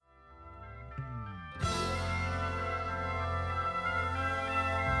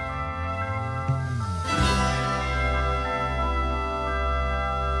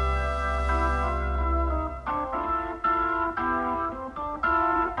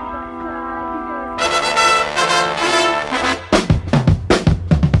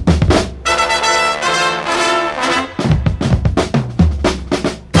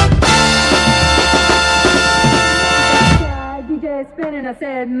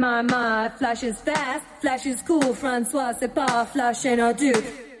my, flash is fast, flash is cool, Francois, c'est pas flash ain't no do.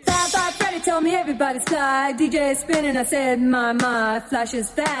 Five Freddy told me everybody's fly, DJ spinning, I said my, flash is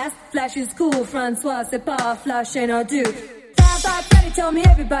fast, flash is cool, Francois, c'est pas flash ain't no do. Five Freddy told me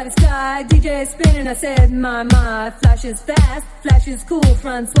everybody's fly, DJ spinning, I said my, flash is fast, flash is cool,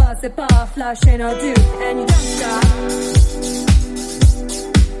 Francois, c'est pas flash ain't no do. And you don't stop.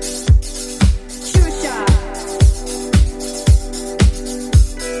 Shoot shot.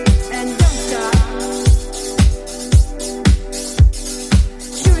 And you don't stop.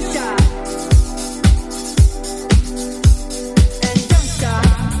 Shoot shot. And you don't stop.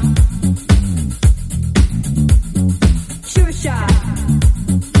 Shoot shot.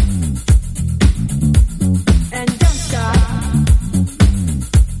 And you don't stop.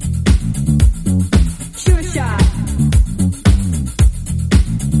 Shoot shot.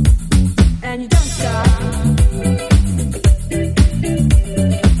 And you don't stop.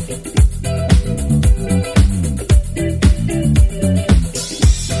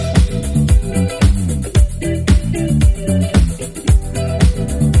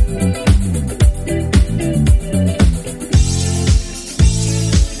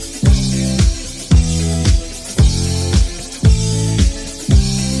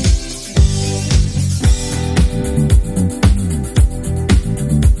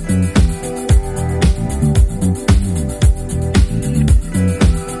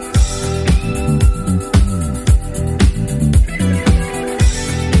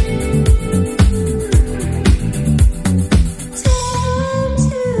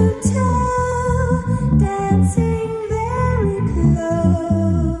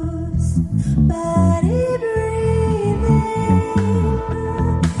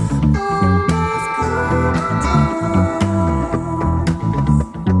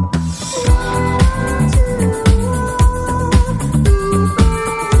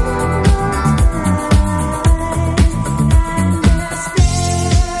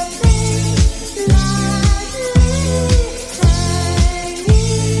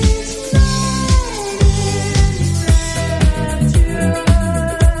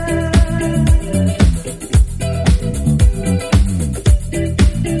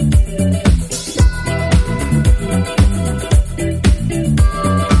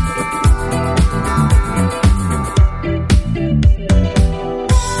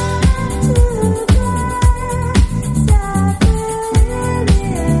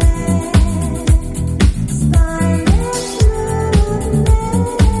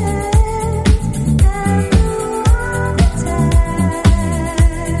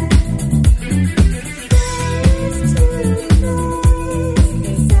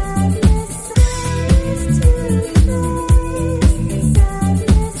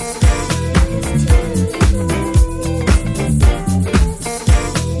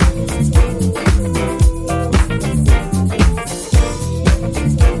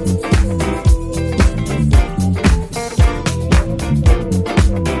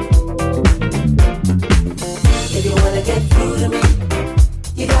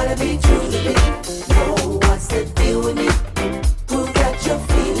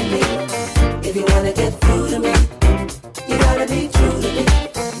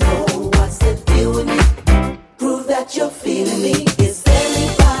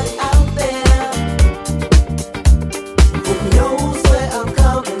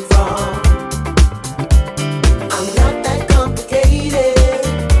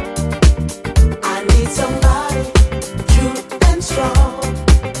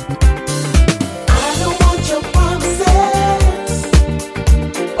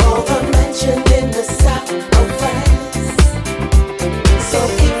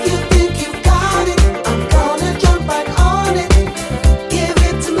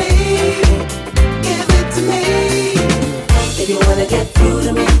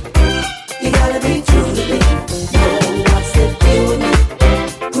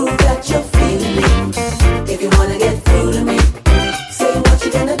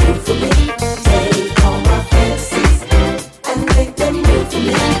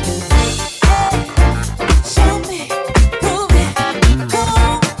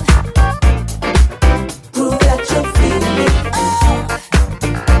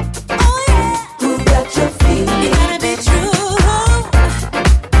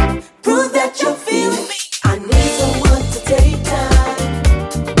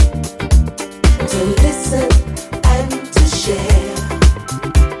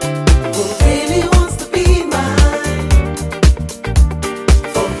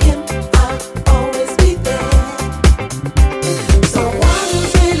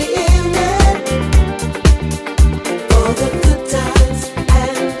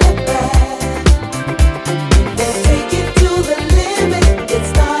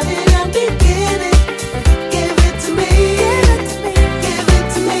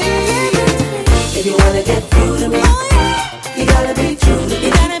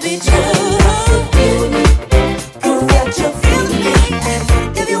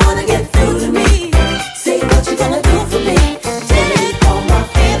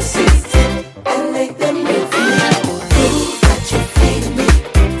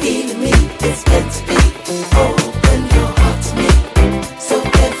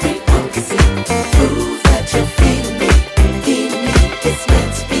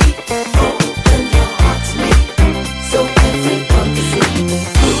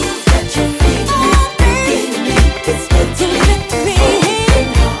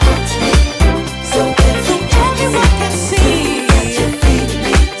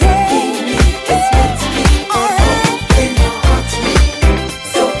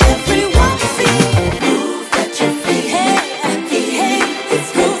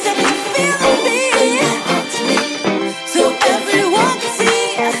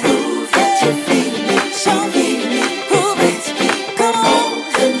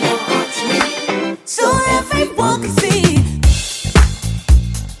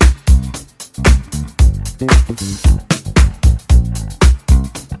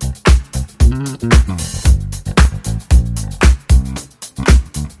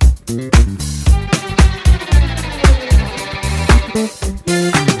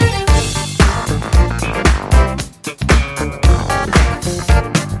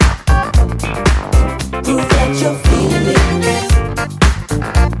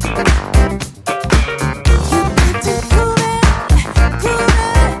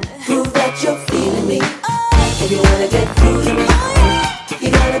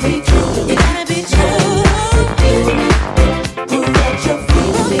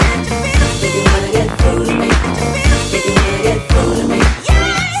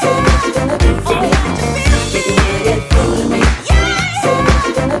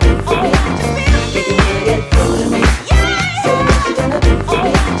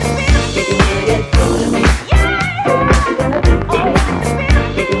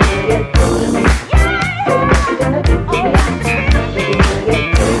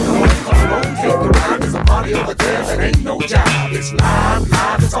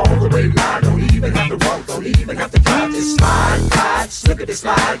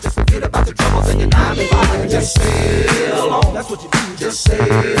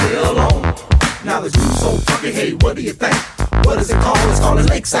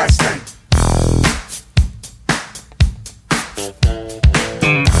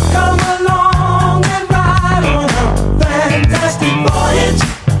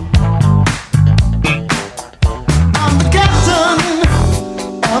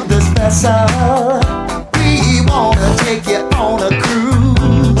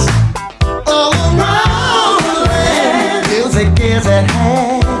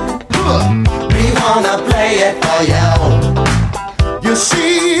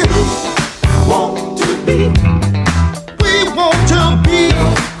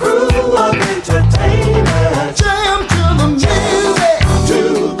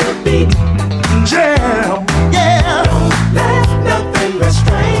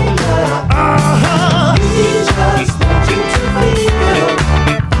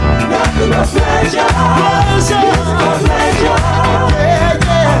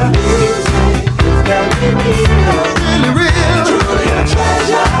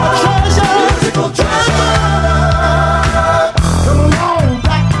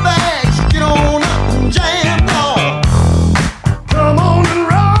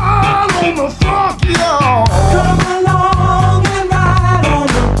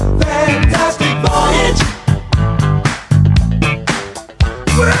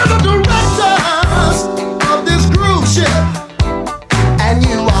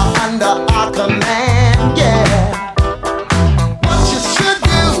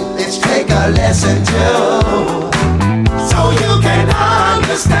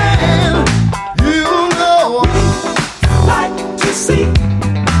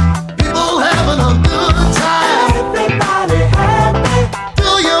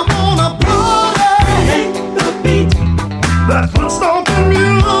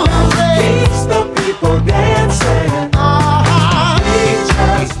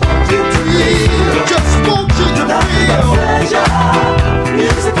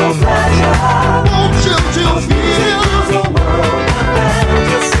 Musical pleasure. Won't you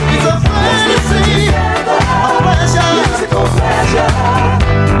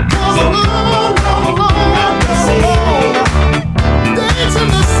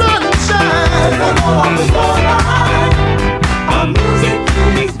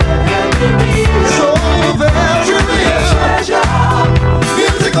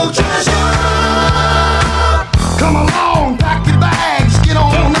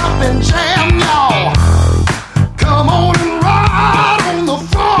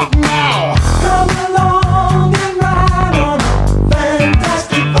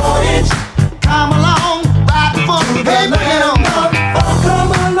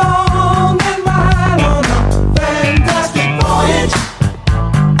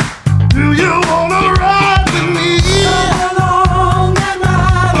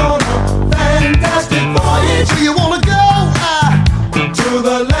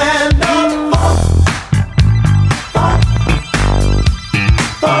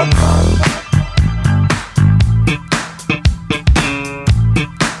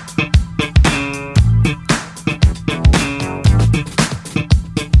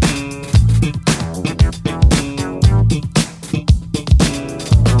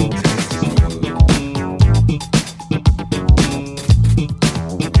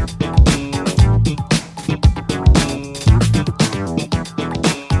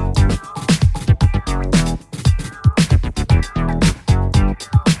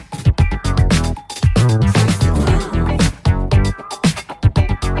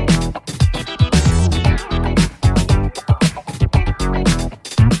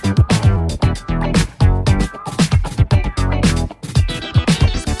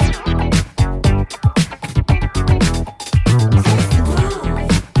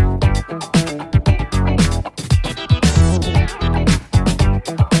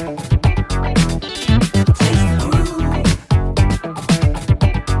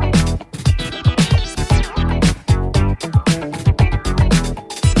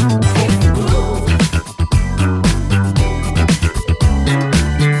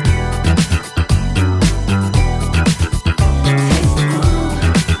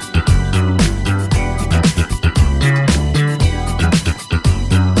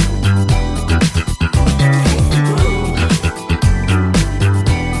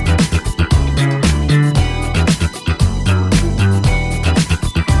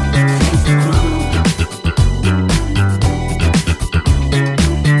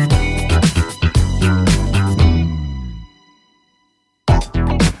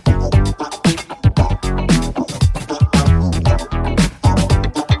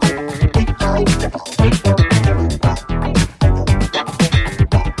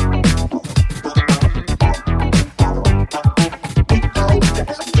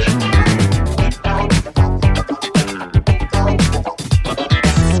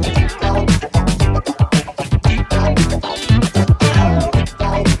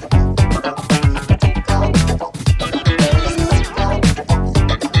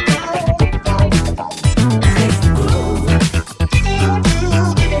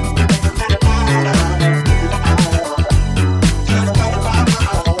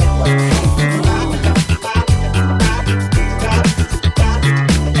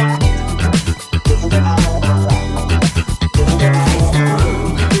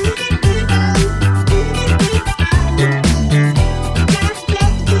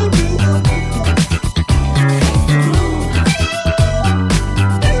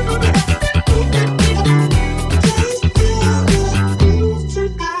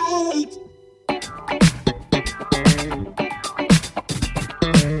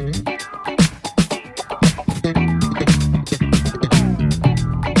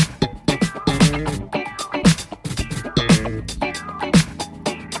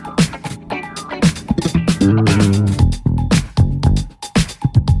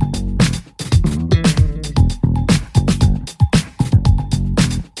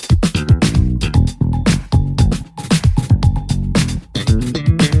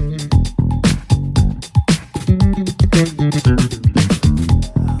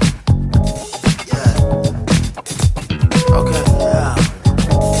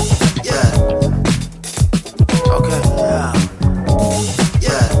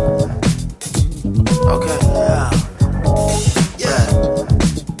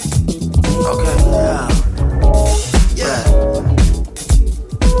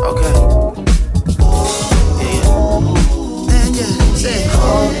Okay. Yeah. Say,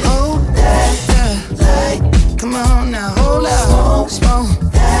 hold that, light. Come on now, hold out. Smoke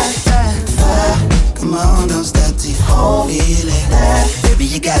that, fire. Come on, don't stop till you feel it. Baby,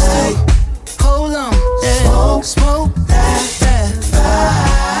 you got to hold on. Smoke that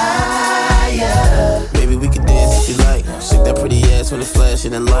fire. Baby, we can dance if you like. Shake that pretty ass when it flash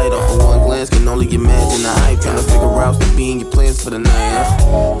and light. Off of one glance, can only imagine the hype. Tryna figure out the be in your plans for the night.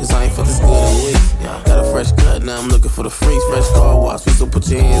 Cause I ain't felt this good in weeks. Got a fresh cut, now I'm looking for the freaks. Fresh car wash, so put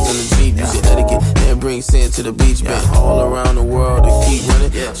your hands on the Jeep. Use your etiquette and bring sand to the beach. Been all around the world to keep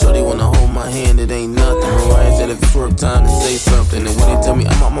running. Shorty wanna hold my hand, it ain't nothing. Mariah said if it's work time to say something. And when they tell me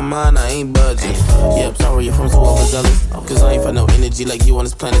I'm out my mind, I ain't budging. Yep, sorry if I'm so overzealous. Cause I ain't find no energy like you on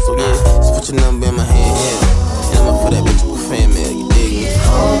this planet. So yeah, just put your number in my hand, yeah. And I'ma for that bitch with fan mail, you dig me?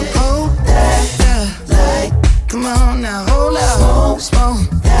 Hold that, light. Come on now, hold out. Smoke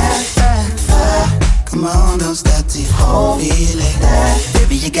that fire. Come on, don't stop till you feel it.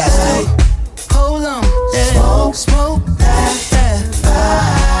 Baby, you got to hold on. Smoke that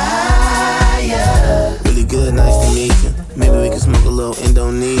fire. Really good, nice to meet you. Maybe we can smoke a little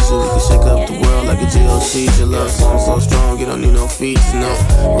Indonesia. We can shake up the world like a GOC. Your love song so strong, you don't need no features, no.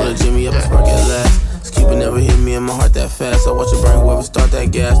 Roll a Jimmy up and spark it last. Cupid never hit me in my heart that fast. I watch it burn whoever start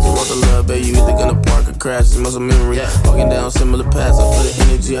that gas. They want the love, baby, you either gonna park or crash. It's muscle memory, walking down similar paths. I feel the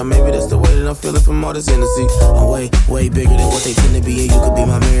energy, or maybe that's the way that I'm feeling from all this Hennessy. I'm way, way bigger than what they tend to be. And you could be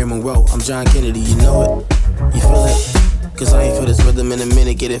my Mary Monroe, I'm John Kennedy, you know it. You feel it? Cause I ain't feel this rhythm in a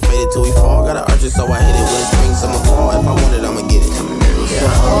minute. Get it faded till we fall. Gotta arch it so I hit it when spring, summer, fall. If I want it, I'ma get it.